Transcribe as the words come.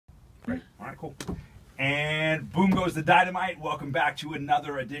Great. All right, cool. And boom goes the dynamite. Welcome back to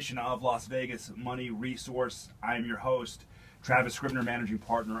another edition of Las Vegas Money Resource. I'm your host, Travis Scribner, managing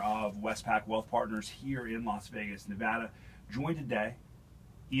partner of Westpac Wealth Partners here in Las Vegas, Nevada. Joined today,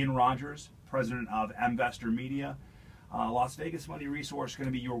 Ian Rogers, president of Mvestor Media. Las Vegas Money Resource is going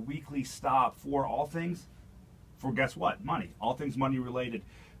to be your weekly stop for all things, for guess what? Money. All things money related.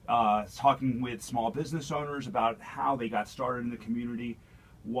 Talking with small business owners about how they got started in the community,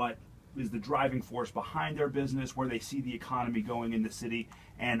 what is the driving force behind their business, where they see the economy going in the city,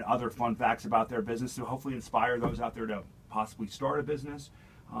 and other fun facts about their business to hopefully inspire those out there to possibly start a business,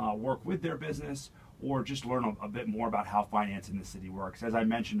 work with their business, or just learn a bit more about how finance in the city works. As I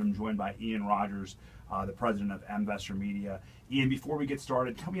mentioned, I'm joined by Ian Rogers, the president of Mvestor Media. Ian, before we get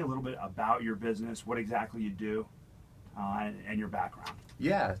started, tell me a little bit about your business, what exactly you do, and your background.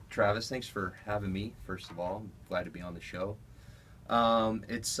 Yeah, Travis, thanks for having me, first of all. I'm glad to be on the show.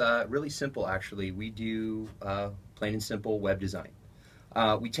 It's really simple, actually. We do plain and simple web design.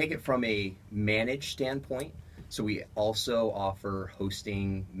 We take it from a managed standpoint, so we also offer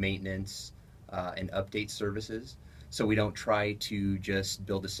hosting, maintenance, and update services. So we don't try to just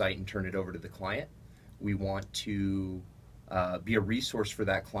build a site and turn it over to the client. We want to be a resource for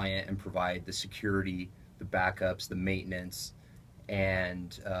that client and provide the security, the backups, the maintenance,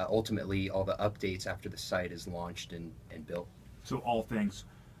 and ultimately all the updates after the site is launched and built. So all things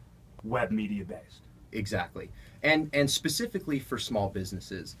web media based. Exactly. And specifically for small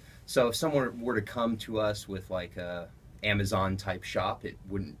businesses. So if someone were to come to us with like a Amazon type shop, it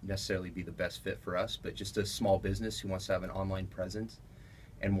wouldn't necessarily be the best fit for us, but just a small business who wants to have an online presence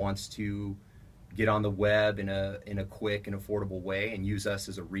and wants to get on the web in a quick and affordable way and use us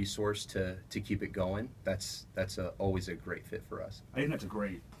as a resource to keep it going, that's always a great fit for us. I think that's a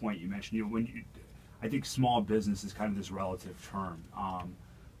great point you mentioned. I think small business is kind of this relative term.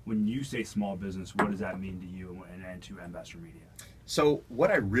 When you say small business, what does that mean to you and to Mvestor Media? So what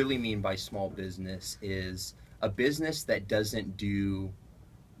I really mean by small business is a business that doesn't do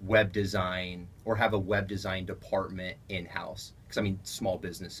web design or have a web design department in-house. Because I mean, small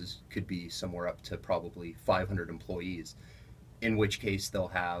businesses could be somewhere up to probably 500 employees, in which case they'll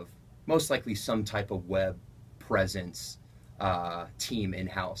have most likely some type of web presence team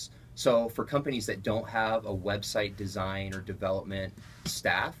in-house. So for companies that don't have a website design or development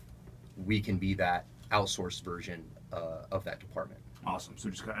staff, we can be that outsourced version of that department. Awesome. So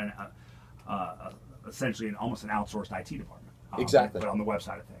just essentially almost an outsourced IT department. Exactly. But on the web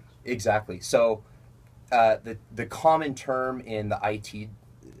side of things. Exactly. So the common term in the IT,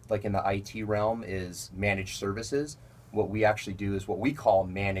 like in the IT realm, is managed services. What we actually do is what we call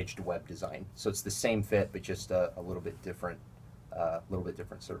managed web design. So it's the same fit, but just a little bit different.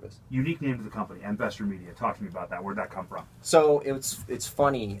 Service. Unique name to the company, Mvestor Media. Talk to me about that. Where'd that come from? So it's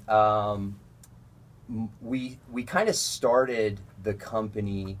funny. We kind of started the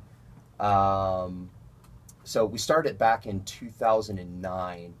company. So we started back in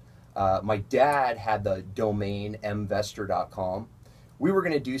 2009. My dad had the domain mvestor.com. We were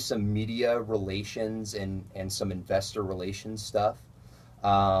going to do some media relations and some investor relations stuff,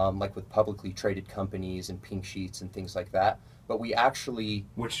 like with publicly traded companies and pink sheets and things like that. But we actually...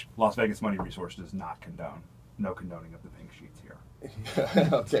 Which Las Vegas Money Resource does not condone. No condoning of the pink sheets here.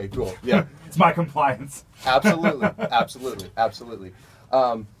 Okay, cool. Yeah. It's my compliance. Absolutely.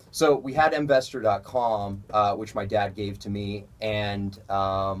 So we had Mvestor.com, which my dad gave to me, and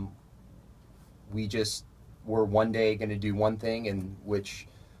we just were one day going to do one thing, and which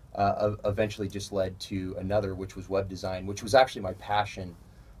eventually just led to another, which was web design, which was actually my passion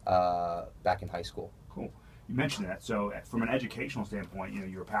back in high school. Cool. You mentioned that. So from an educational standpoint,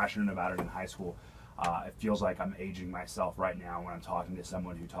 you were passionate about it in high school. It feels like I'm aging myself right now when I'm talking to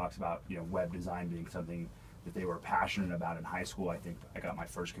someone who talks about web design being something that they were passionate about in high school. I think I got my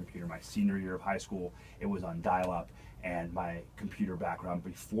first computer my senior year of high school. It was on dial-up, and my computer background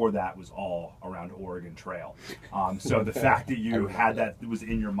before that was all around Oregon Trail. So the fact that you had that was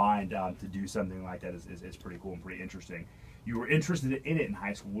in your mind to do something like that is pretty cool and pretty interesting. You were interested in it in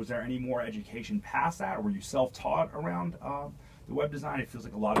high school. Was there any more education past that, or were you self-taught around the web design? It feels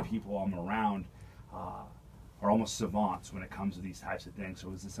like a lot of people I'm around are almost savants when it comes to these types of things.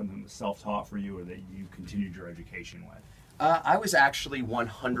 So is this something that was self-taught for you, or that you continued your education with? I was actually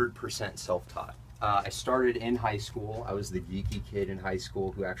 100% self-taught. I started in high school. I was the geeky kid in high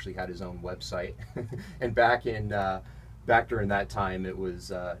school who actually had his own website. And back during that time, it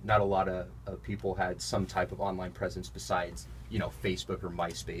was not a lot of people had some type of online presence besides, Facebook or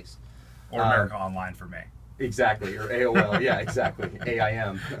MySpace. Or America Online for me. Exactly, or AOL, yeah, exactly,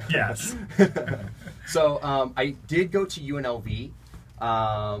 AIM. Yes. So I did go to UNLV.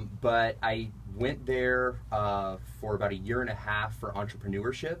 But I went there for about a year and a half for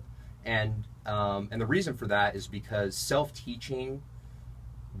entrepreneurship, and the reason for that is because self-teaching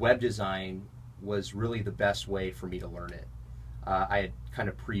web design was really the best way for me to learn it. I had kind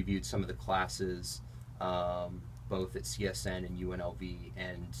of previewed some of the classes, both at CSN and UNLV,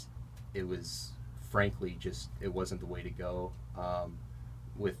 and it was frankly just, it wasn't the way to go.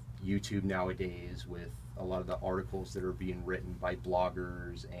 With YouTube nowadays, with a lot of the articles that are being written by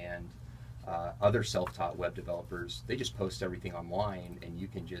bloggers and other self-taught web developers, they just post everything online and you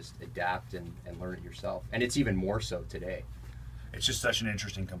can just adapt and learn it yourself. And it's even more so today. It's just such an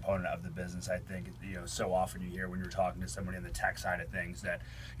interesting component of the business. I think, you know, so often you hear when you're talking to somebody in the tech side of things that,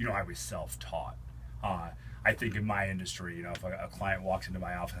 you know, I was self-taught. I think in my industry, you know, if a client walks into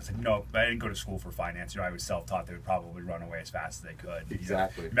my office and said, no, I didn't go to school for finance, you know, I was self-taught, they would probably run away as fast as they could.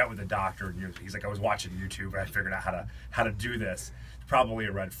 Exactly. You know, met with a doctor and he's like, I was watching YouTube and I figured out how to do this. It's probably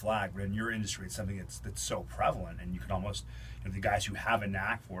a red flag, but in your industry, it's something that's so prevalent, and you can almost, you know, the guys who have a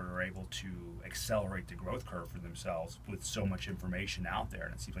knack for it are able to accelerate the growth curve for themselves with so much information out there.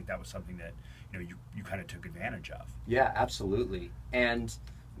 And it seems like that was something that, you know, you kind of took advantage of. Yeah, absolutely. And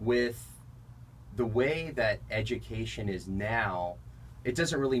with the way that education is now, it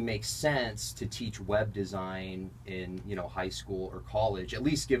doesn't really make sense to teach web design in, you know, high school or college, at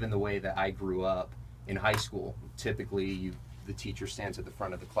least given the way that I grew up in high school. Typically, the teacher stands at the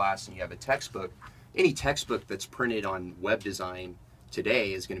front of the class and you have a textbook. Any textbook that's printed on web design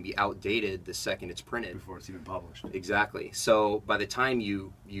today is going to be outdated the second it's printed. Before it's even published. Exactly. So by the time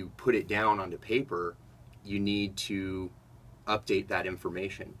you put it down onto paper, you need to update that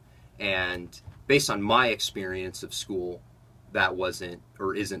information. And based on my experience of school, that wasn't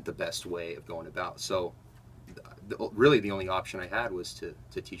or isn't the best way of going about. So really the only option I had was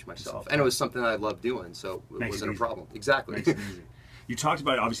to teach myself. And it was something that I loved doing, so it wasn't a problem. Exactly. Makes it easy. You talked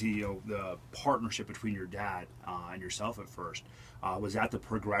about, obviously, you know, the partnership between your dad and yourself at first. Was that the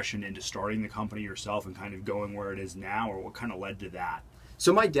progression into starting the company yourself and kind of going where it is now, or what kind of led to that?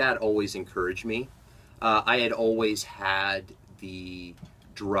 So my dad always encouraged me. I had always had the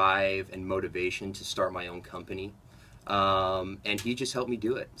drive and motivation to start my own company, and he just helped me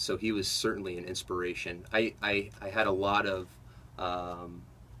do it. So he was certainly an inspiration. I had a lot of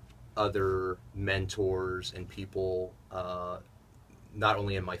other mentors and people, not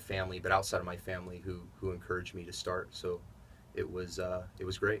only in my family but outside of my family, who encouraged me to start. So it was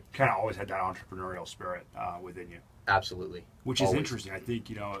great. Kind of always had that entrepreneurial spirit within you. Absolutely. Which is interesting. I think,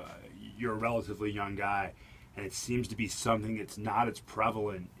 you know, you're a relatively young guy, and it seems to be something that's not as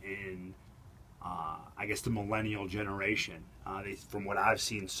prevalent in, I guess, the millennial generation. From what I've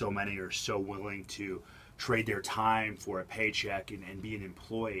seen, so many are so willing to trade their time for a paycheck and be an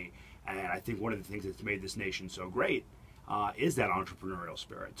employee. And I think one of the things that's made this nation so great is that entrepreneurial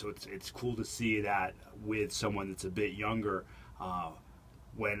spirit. So it's cool to see that with someone that's a bit younger,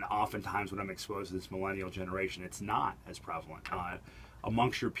 when oftentimes when I'm exposed to this millennial generation, it's not as prevalent.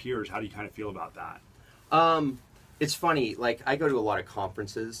 Amongst your peers, how do you kind of feel about that? It's funny, like I go to a lot of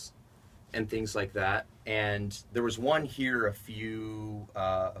conferences and things like that, and there was one here a few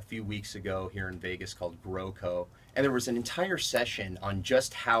weeks ago here in Vegas called GrowCo, and there was an entire session on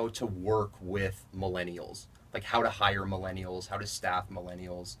just how to work with millennials, like how to hire millennials, how to staff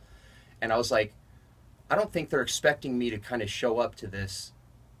millennials. And I was like, I don't think they're expecting me to kind of show up to this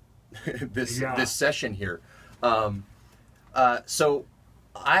this session here. So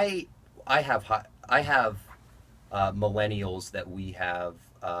I have millennials that we have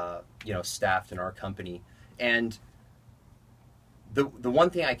you know, staffed in our company, and the one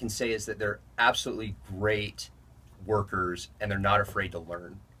thing I can say is that they're absolutely great workers and they're not afraid to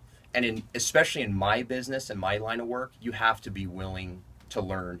learn. And especially in my business and my line of work, you have to be willing to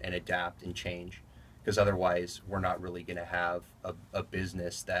learn and adapt and change, because otherwise we're not really going to have a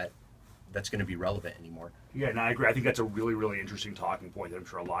business that's going to be relevant anymore. Yeah, and I agree. I think that's a really, really interesting talking point that I'm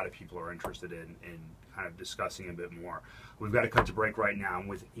sure a lot of people are interested in kind of discussing a bit more. We've got to cut to break right now. I'm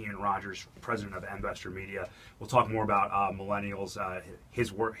with Ian Rogers, president of Mvestor Media. We'll talk more about millennials,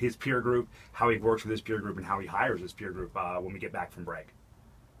 his work, his peer group, how he works with his peer group, and how he hires his peer group when we get back from break.